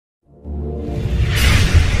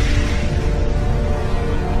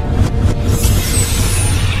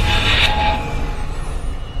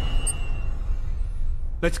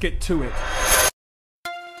Let's get to it.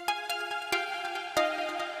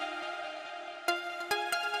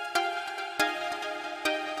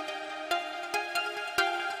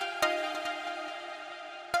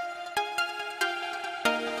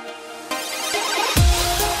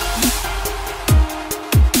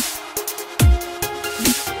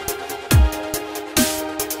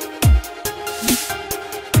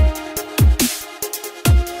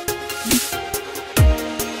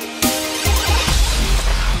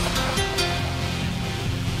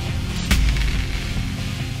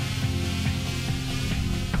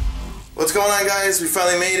 What's going on, guys? We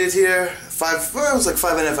finally made it here. It was like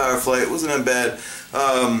 5.5 hour flight. It wasn't that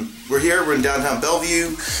bad. We're here. We're in downtown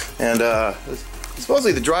Bellevue, and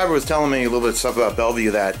supposedly the driver was telling me a little bit of stuff about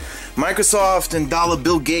Bellevue, that Microsoft and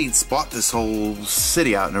Bill Gates bought this whole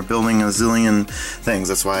city out and are building a zillion things.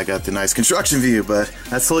 That's why I got the nice construction view, but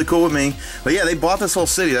that's totally cool with me. But yeah, they bought this whole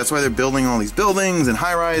city. That's why they're building all these buildings and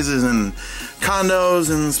high-rises and condos,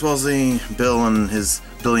 and supposedly Bill and his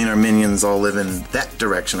billionaire minions all live in that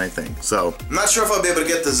direction, I think. So I'm not sure if I'll be able to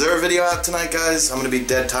get the Zer video out tonight, guys. I'm gonna be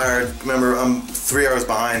dead tired. Remember, I'm 3 hours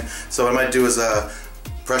behind, so what I might do is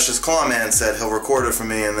Precious Clawman said he'll record it for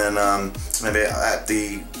me, and then maybe at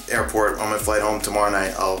the airport on my flight home tomorrow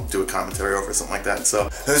night I'll do a commentary over it, something like that. So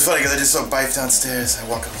it was funny because I just saw Bife downstairs. I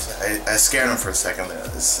walk up, I scared him for a second there.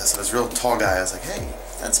 This real tall guy. I was like, hey,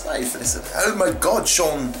 that's Bife. And I said, oh my god,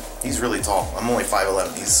 Sean. He's really tall. I'm only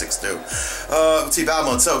 5'11", he's 6'2". Let's see,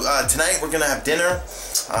 battle mode. So tonight we're gonna have dinner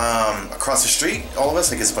across the street, all of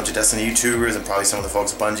us. I guess a bunch of Destiny YouTubers and probably some of the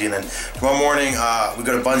folks at Bungie. And then tomorrow morning we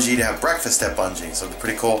go to Bungie to have breakfast at Bungie. So it'll be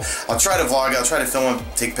pretty cool. I'll try to vlog, I'll try to film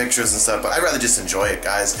and take pictures and stuff, but I'd rather just enjoy it,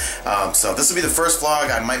 guys. So this will be the first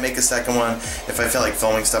vlog. I might make a second one if I feel like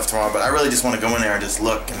filming stuff tomorrow, but I really just want to go in there and just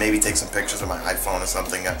look and maybe take some pictures with my iPhone or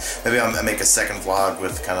something. Maybe I'll make a second vlog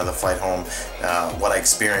with kind of the flight home, what I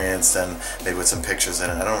experienced, and maybe with some pictures in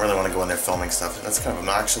it. I don't really want to go in there filming stuff. That's kind of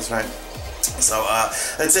obnoxious, right? So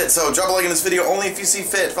that's it. So drop a like in this video only if you see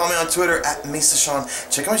fit. Follow me on Twitter at Mesa Sean.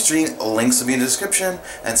 Check out my stream. Links will be in the description.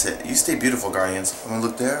 That's it. You stay beautiful, Guardians. I'm gonna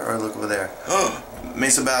look there or look over there.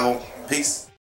 Mesa Babble. Peace.